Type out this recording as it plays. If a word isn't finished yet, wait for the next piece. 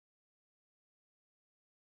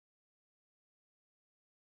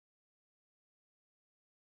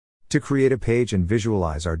To create a page and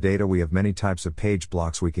visualize our data, we have many types of page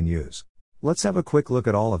blocks we can use. Let's have a quick look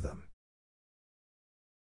at all of them.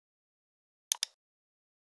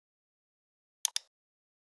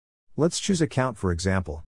 Let's choose Account for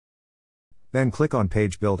example. Then click on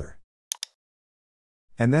Page Builder.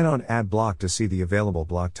 And then on Add Block to see the available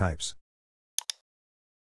block types.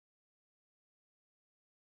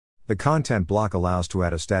 The content block allows to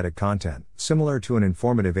add a static content, similar to an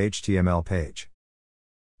informative HTML page.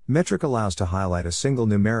 Metric allows to highlight a single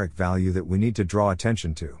numeric value that we need to draw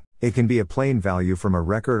attention to. It can be a plain value from a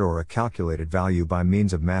record or a calculated value by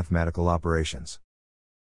means of mathematical operations.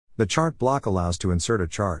 The chart block allows to insert a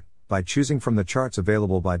chart, by choosing from the charts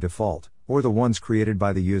available by default, or the ones created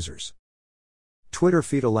by the users. Twitter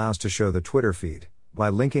feed allows to show the Twitter feed, by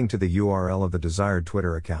linking to the URL of the desired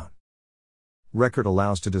Twitter account. Record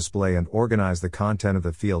allows to display and organize the content of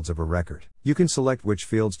the fields of a record. You can select which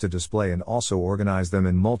fields to display and also organize them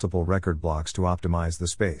in multiple record blocks to optimize the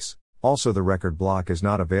space. Also, the record block is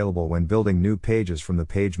not available when building new pages from the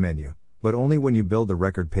page menu, but only when you build the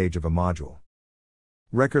record page of a module.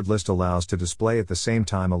 Record list allows to display at the same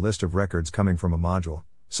time a list of records coming from a module,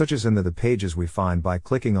 such as in the pages we find by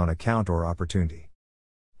clicking on Account or Opportunity.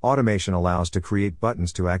 Automation allows to create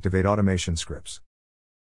buttons to activate automation scripts.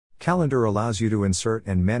 Calendar allows you to insert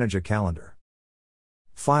and manage a calendar.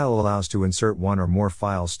 File allows to insert one or more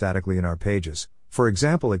files statically in our pages. For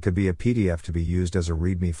example, it could be a PDF to be used as a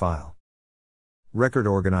README file. Record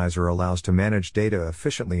Organizer allows to manage data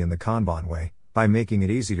efficiently in the Kanban way, by making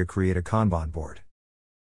it easy to create a Kanban board.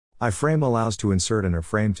 IFrame allows to insert an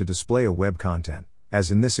IFrame to display a web content.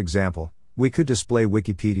 As in this example, we could display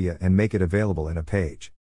Wikipedia and make it available in a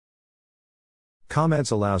page.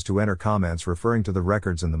 Comments allows to enter comments referring to the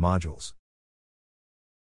records in the modules.